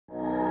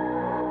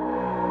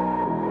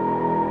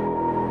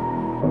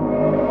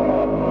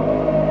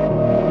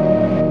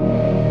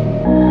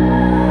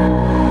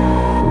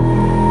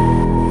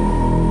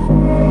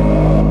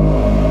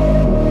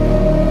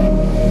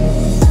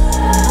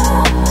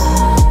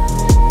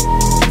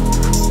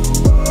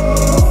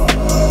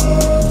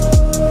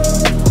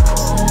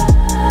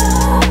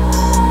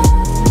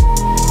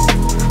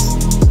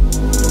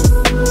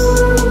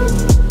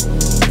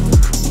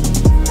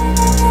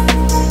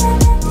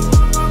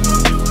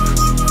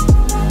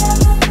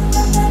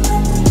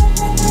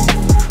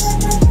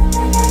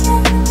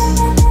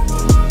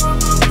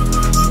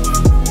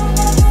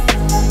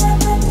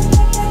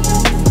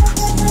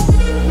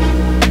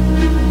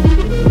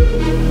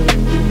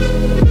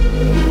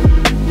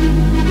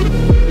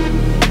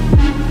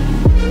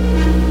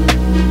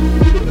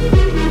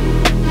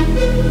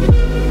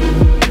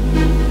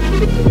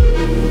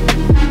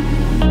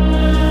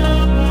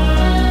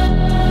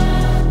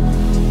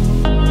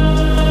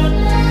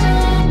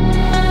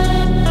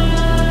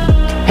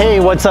Hey,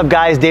 what's up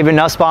guys? David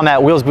Nussbaum at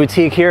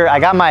WheelsBoutique here.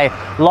 I got my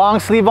long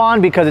sleeve on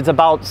because it's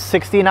about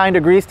 69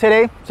 degrees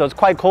today, so it's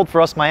quite cold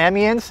for us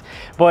Miamians.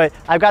 But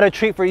I've got a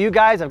treat for you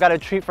guys. I've got a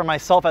treat for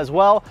myself as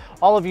well.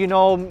 All of you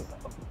know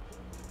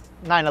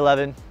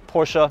 911,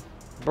 Porsche,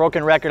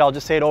 broken record. I'll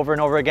just say it over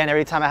and over again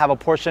every time I have a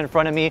Porsche in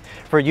front of me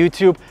for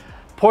YouTube.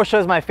 Porsche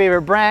is my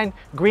favorite brand.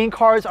 Green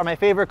cars are my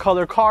favorite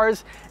color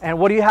cars. And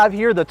what do you have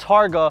here? The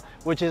Targa,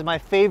 which is my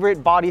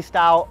favorite body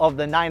style of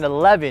the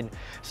 911.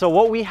 So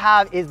what we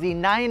have is the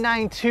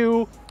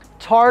 992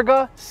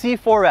 Targa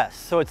C4S.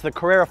 So it's the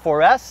Carrera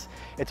 4S.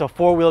 It's a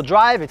four-wheel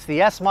drive. It's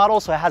the S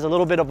model, so it has a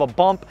little bit of a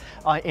bump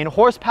in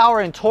horsepower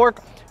and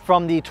torque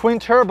from the twin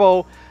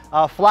turbo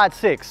flat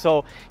six.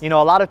 So, you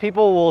know, a lot of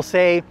people will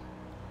say,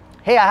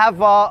 hey, I have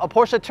a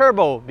Porsche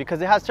Turbo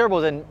because it has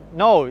turbos, and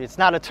no, it's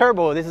not a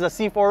turbo. This is a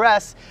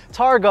C4S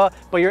Targa,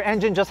 but your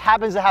engine just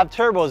happens to have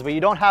turbos, but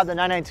you don't have the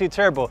 992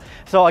 turbo.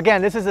 So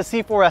again, this is a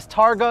C4S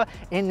Targa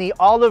in the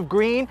olive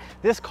green.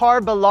 This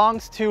car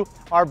belongs to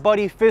our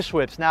buddy Fish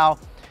Whips. Now,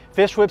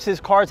 Fish Whips'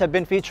 cars have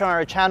been featured on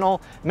our channel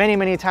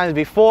many times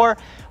before.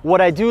 What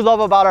I do love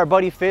about our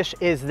buddy Fish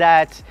is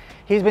that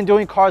he's been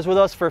doing cars with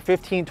us for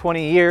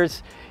 15-20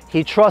 years.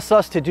 He trusts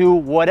us to do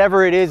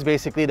whatever it is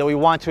basically that we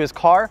want to his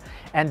car.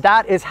 And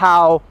that is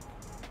how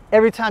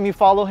every time you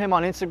follow him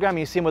on Instagram and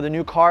you see him with a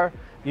new car,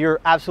 you're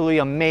absolutely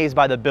amazed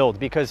by the build,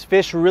 because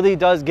Fish really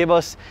does give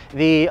us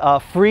the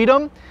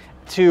freedom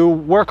to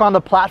work on the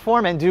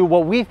platform and do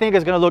what we think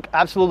is going to look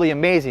absolutely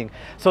amazing.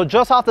 So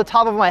just off the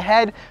top of my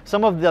head,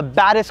 some of the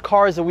baddest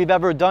cars that we've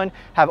ever done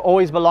have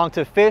always belonged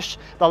to Fish.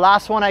 The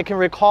last one I can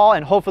recall,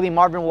 and hopefully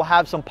Marvin will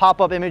have some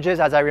pop-up images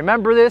as I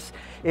remember this,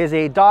 is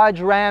a Dodge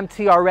Ram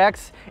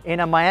TRX in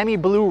a Miami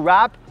blue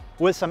wrap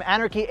with some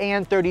Anarchy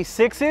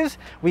AN36s.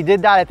 We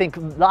did that, I think,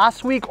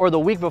 last week or the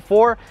week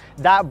before.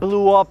 That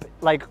blew up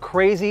like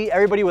crazy.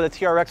 Everybody with a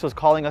TRX was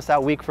calling us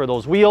that week for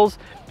those wheels.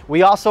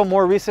 We also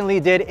more recently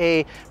did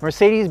a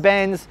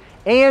Mercedes-Benz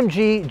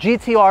AMG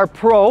GTR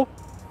Pro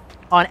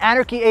on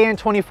Anarchy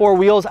AN24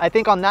 wheels. I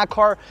think on that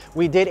car,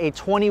 we did a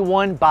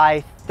 21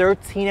 by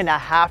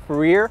 13.5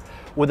 rear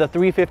with a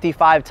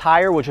 355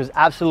 tire, which was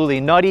absolutely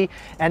nutty.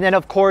 And then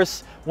of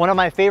course, one of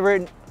my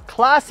favorite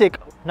classic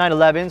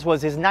 911s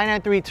was his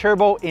 993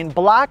 Turbo in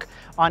black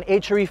on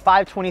HRE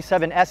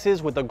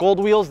 527Ss with the gold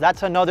wheels.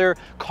 That's another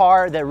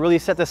car that really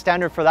set the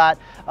standard for that,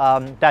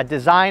 that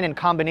design and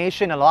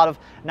combination. A lot of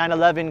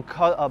 911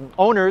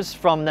 owners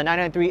from the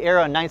 993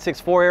 era,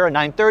 964 era,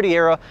 930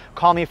 era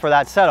call me for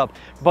that setup.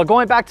 But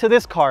going back to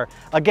this car,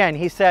 again,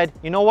 he said,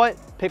 you know what?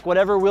 Pick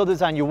whatever wheel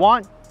design you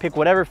want, pick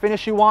whatever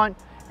finish you want,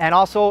 and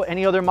also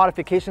any other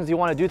modifications you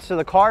want to do to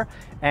the car,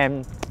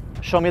 and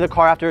show me the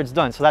car after it's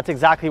done. So that's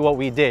exactly what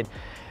we did.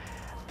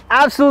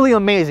 Absolutely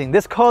amazing.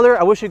 This color,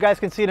 I wish you guys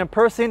can see it in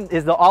person,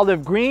 is the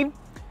olive green.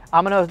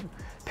 I'm gonna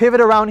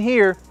pivot around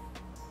here.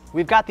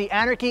 We've got the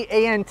Anarchy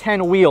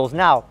AN10 wheels.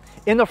 Now,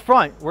 in the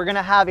front, we're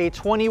gonna have a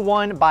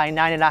 21 by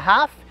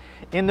 9.5.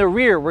 In the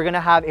rear, we're gonna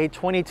have a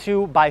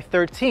 22 by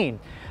 13.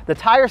 The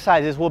tire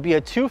sizes will be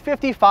a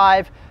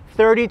 255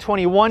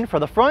 30-21 for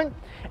the front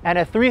and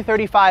a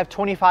 335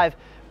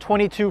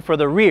 25-22 for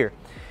the rear.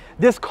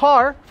 This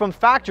car from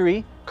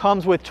factory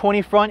comes with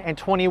 20 front and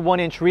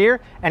 21-inch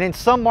rear, and in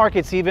some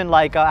markets even,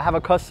 like I have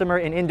a customer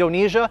in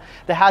Indonesia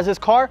that has this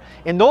car.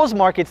 In those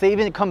markets, they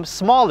even come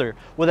smaller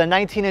with a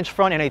 19-inch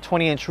front and a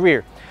 20-inch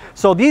rear.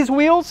 So these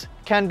wheels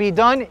can be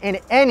done in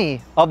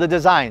any of the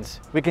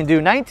designs. We can do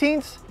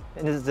 19s,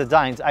 and the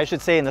designs, I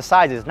should say, in the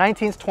sizes,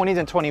 19s, 20s,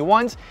 and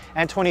 21s,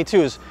 and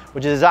 22s,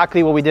 which is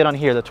exactly what we did on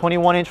here. The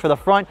 21-inch for the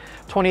front,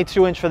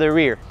 22-inch for the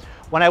rear.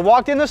 When I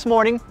walked in this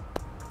morning,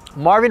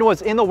 Marvin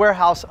was in the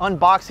warehouse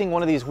unboxing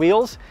one of these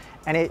wheels,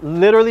 and it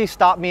literally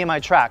stopped me in my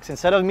tracks.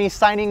 Instead of me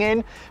signing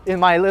in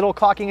my little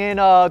clocking in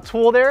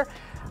tool there,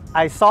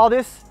 I saw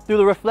this through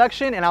the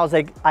reflection and I was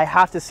like, I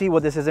have to see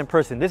what this is in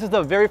person. This is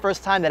the very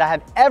first time that I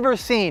have ever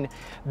seen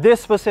this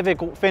specific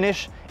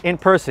finish in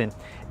person.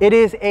 It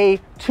is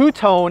a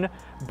two-tone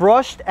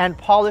brushed and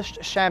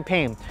polished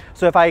champagne.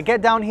 So if I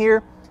get down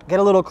here, get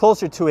a little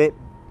closer to it,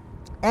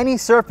 any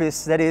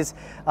surface that is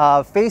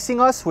facing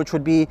us, which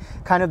would be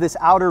kind of this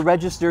outer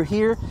register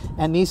here,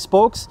 and these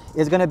spokes,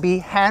 is gonna be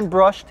hand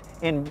brushed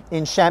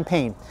in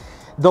champagne.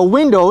 The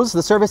windows,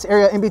 the surface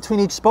area in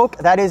between each spoke,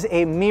 that is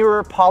a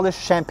mirror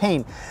polished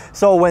champagne.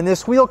 So when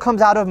this wheel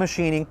comes out of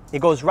machining, it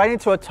goes right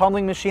into a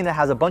tumbling machine that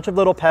has a bunch of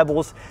little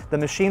pebbles. The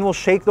machine will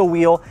shake the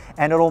wheel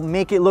and it'll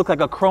make it look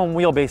like a chrome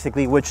wheel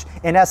basically, which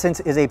in essence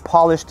is a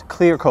polished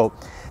clear coat.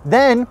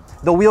 Then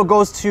the wheel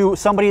goes to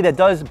somebody that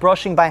does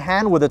brushing by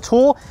hand with a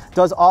tool,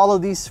 does all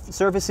of these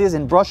surfaces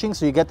in brushing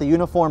so you get the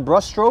uniform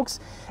brush strokes.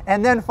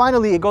 And then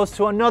finally it goes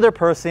to another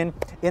person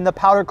in the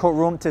powder coat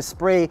room to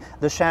spray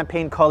the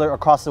champagne color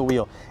across the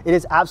wheel. It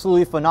is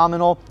absolutely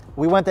phenomenal.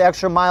 we went the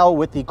extra mile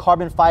with the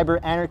carbon fiber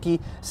Anarchy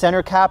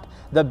center cap,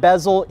 the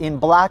bezel in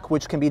black,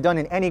 which can be done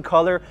in any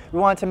color. We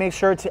wanted to make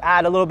sure to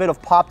add a little bit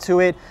of pop to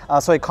it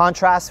so it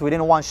contrasts. We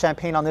didn't want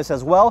champagne on this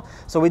as well.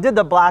 So we did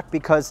the black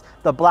because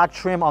the black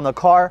trim on the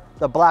car,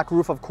 the black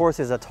roof of course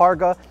is a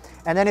Targa.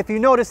 And then if you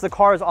notice, the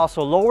car is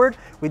also lowered.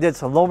 We did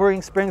some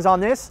lowering springs on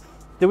this.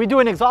 Did we do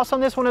an exhaust on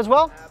this one as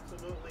well?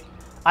 Absolutely.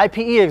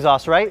 IPE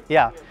exhaust, right?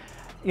 Yeah.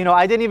 You know,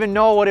 I didn't even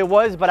know what it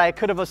was, but I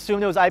could have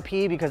assumed it was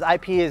IPE because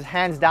IPE is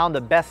hands down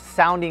the best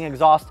sounding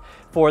exhaust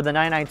for the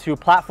 992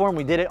 platform.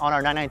 We did it on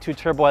our 992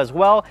 Turbo as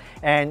well.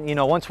 And you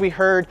know, once we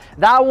heard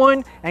that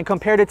one and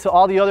compared it to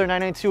all the other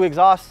 992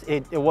 exhausts,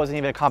 it wasn't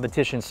even a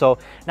competition. So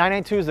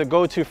 992 is the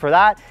go-to for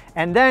that.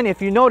 And then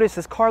if you notice,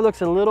 this car looks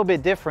a little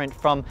bit different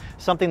from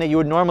something that you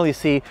would normally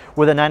see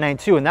with a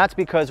 992. And that's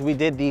because we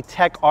did the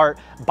Techart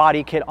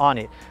body kit on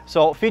it.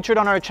 So featured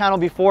on our channel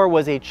before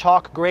was a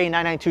chalk gray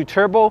 992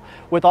 Turbo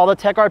with all the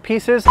Techart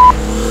pieces.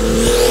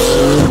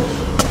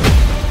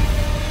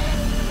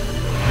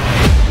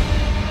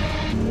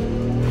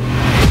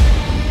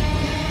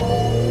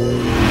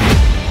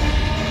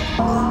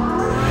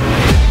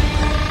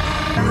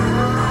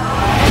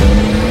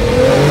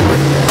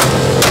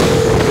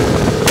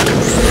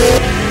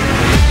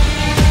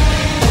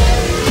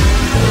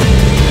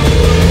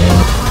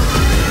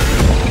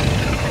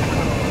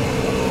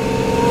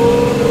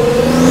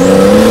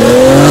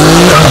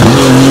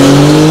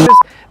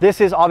 This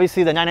is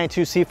obviously the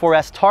 992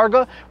 C4S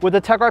Targa with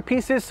the Techart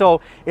pieces, so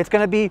it's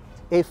going to be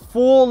a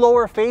full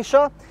lower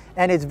fascia,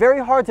 and it's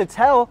very hard to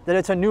tell that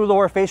it's a new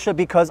lower fascia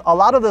because a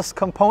lot of the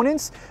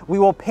components we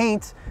will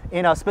paint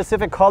in a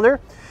specific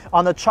color.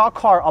 On the chalk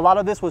car, a lot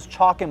of this was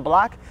chalk and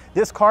black.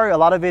 This car, a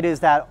lot of it is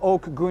that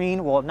oak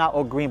green, well, not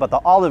oak green, but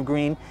the olive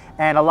green,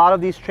 and a lot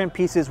of these trim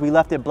pieces we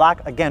left it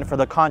black again for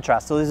the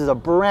contrast. So this is a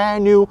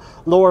brand new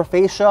lower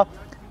fascia,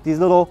 these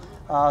little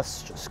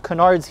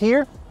canards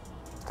here.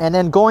 And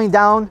then going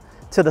down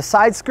to the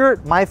side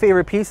skirt, my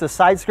favorite piece, the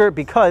side skirt,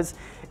 because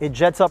it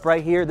jets up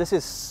right here. This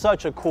is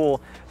such a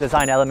cool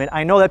design element.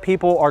 I know that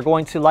people are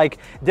going to like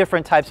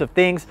different types of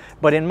things,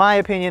 but in my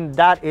opinion,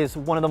 that is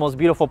one of the most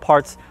beautiful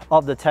parts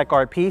of the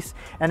Techart piece.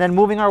 And then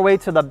moving our way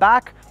to the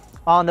back,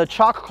 on the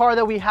chalk car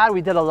that we had,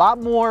 we did a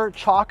lot more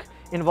chalk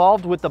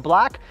involved with the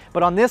black,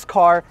 but on this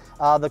car,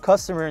 the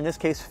customer, in this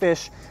case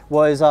Fish,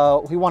 was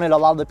he wanted a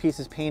lot of the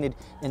pieces painted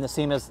in the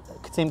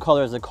same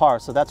color as the car.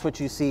 So that's what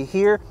you see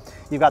here.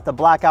 You've got the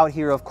black out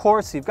here, of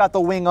course. You've got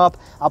the wing up.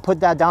 I'll put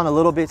that down a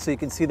little bit so you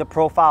can see the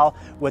profile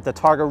with the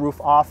Targa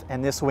roof off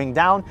and this wing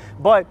down.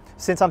 But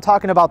since I'm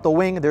talking about the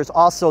wing, there's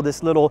also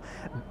this little,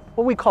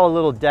 what we call a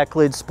little deck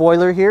lid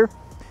spoiler here.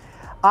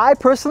 I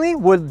personally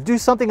would do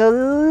something a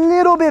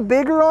little bit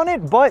bigger on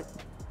it, but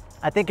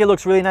I think it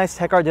looks really nice.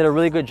 Techart did a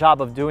really good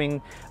job of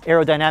doing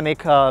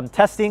aerodynamic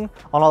testing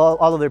on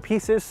all of their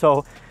pieces.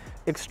 So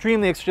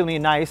extremely, extremely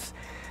nice.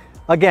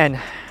 Again,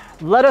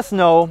 let us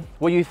know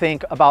what you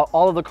think about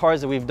all of the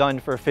cars that we've done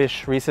for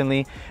Fish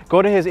recently.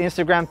 Go to his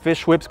Instagram,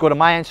 Fish Whips. Go to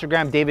my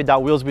Instagram,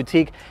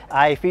 david.wheelsboutique.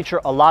 I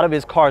feature a lot of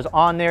his cars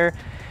on there.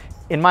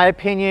 In my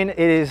opinion, it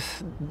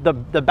is the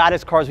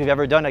baddest cars we've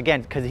ever done,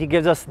 again, because he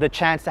gives us the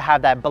chance to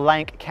have that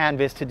blank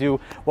canvas to do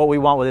what we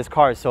want with his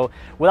cars. So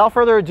without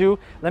further ado,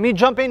 let me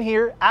jump in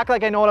here, act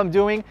like I know what I'm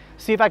doing,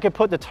 see if I could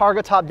put the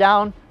Targa top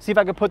down, see if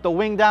I could put the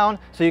wing down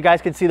so you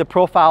guys can see the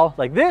profile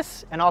like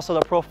this, and also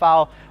the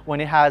profile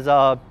when it has,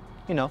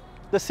 you know,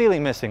 the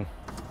ceiling missing.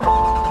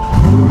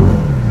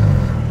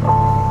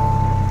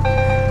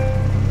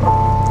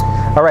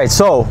 All right,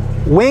 so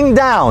wing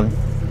down.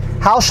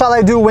 How shall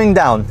I do wing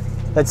down?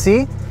 Let's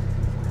see.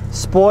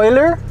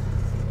 Spoiler,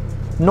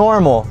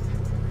 normal.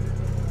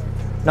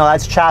 No,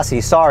 that's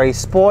chassis, sorry.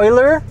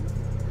 Spoiler,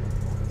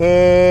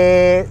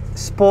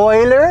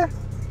 spoiler.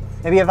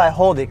 Maybe if I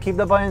hold it, keep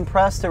the button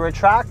pressed to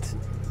retract.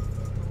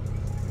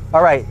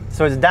 All right,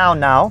 so it's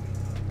down now.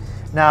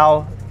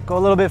 Now, go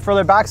a little bit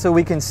further back so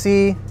we can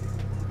see.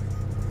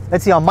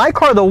 Let's see, on my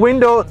car, the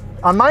window,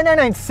 on my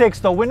 996,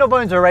 the window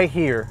buttons are right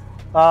here.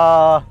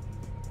 Oh,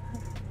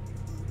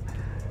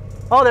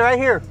 they're right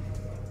here.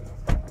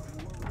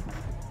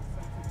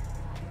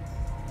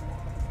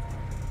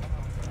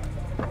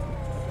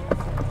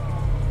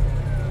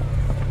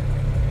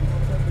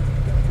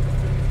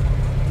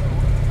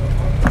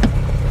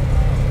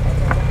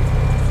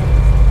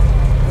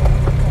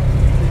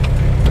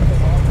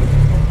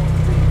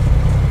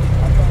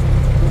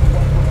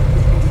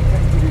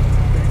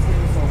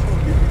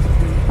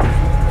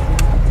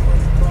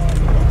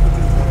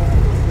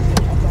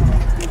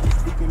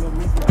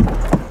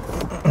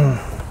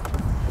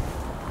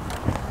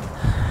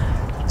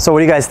 So what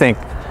do you guys think?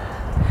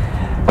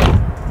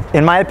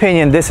 In my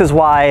opinion, this is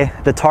why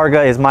the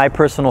Targa is my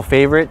personal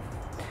favorite.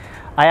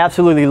 I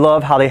absolutely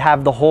love how they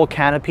have the whole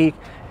canopy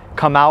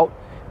come out.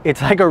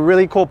 It's like a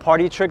really cool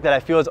party trick that I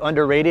feel is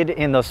underrated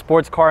in the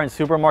sports car and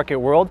supermarket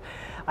world.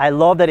 I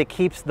love that it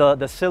keeps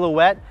the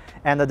silhouette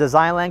and the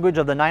design language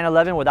of the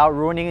 911 without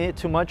ruining it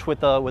too much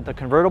with the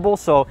convertible.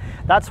 So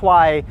that's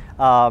why,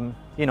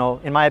 you know,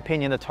 in my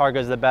opinion, the Targa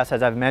is the best,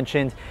 as I've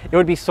mentioned. It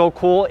would be so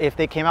cool if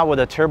they came out with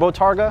a turbo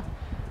Targa.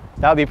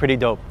 That would be pretty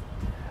dope.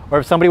 Or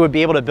if somebody would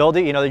be able to build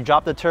it, you know, they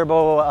drop the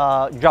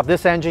turbo, you drop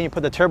this engine, you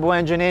put the turbo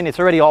engine in, it's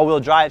already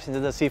all-wheel drive since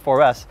it's a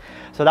C4S.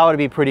 So that would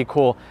be pretty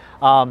cool.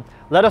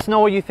 Let us know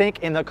what you think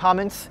in the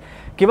comments.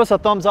 Give us a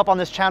thumbs up on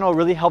this channel. It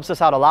really helps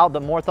us out a lot.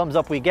 The more thumbs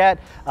up we get,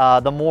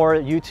 the more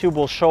YouTube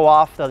will show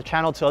off the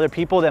channel to other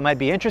people that might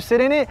be interested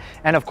in it.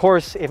 And of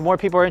course, if more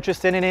people are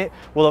interested in it,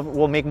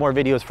 we'll make more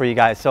videos for you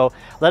guys. So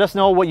let us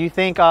know what you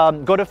think.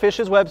 Go to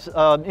Fish's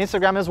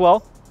Instagram as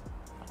well.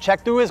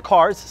 Check through his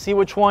cars, see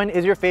which one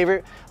is your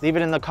favorite. Leave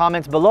it in the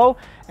comments below.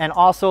 And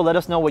also let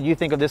us know what you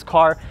think of this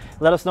car.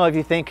 Let us know if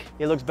you think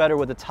it looks better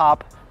with the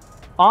top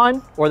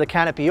on or the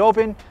canopy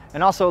open.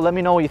 And also let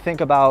me know what you think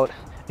about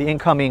the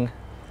incoming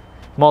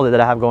mullet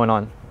that I have going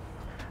on.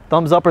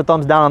 Thumbs up or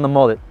thumbs down on the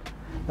mullet.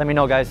 Let me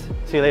know, guys.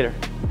 See you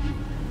later.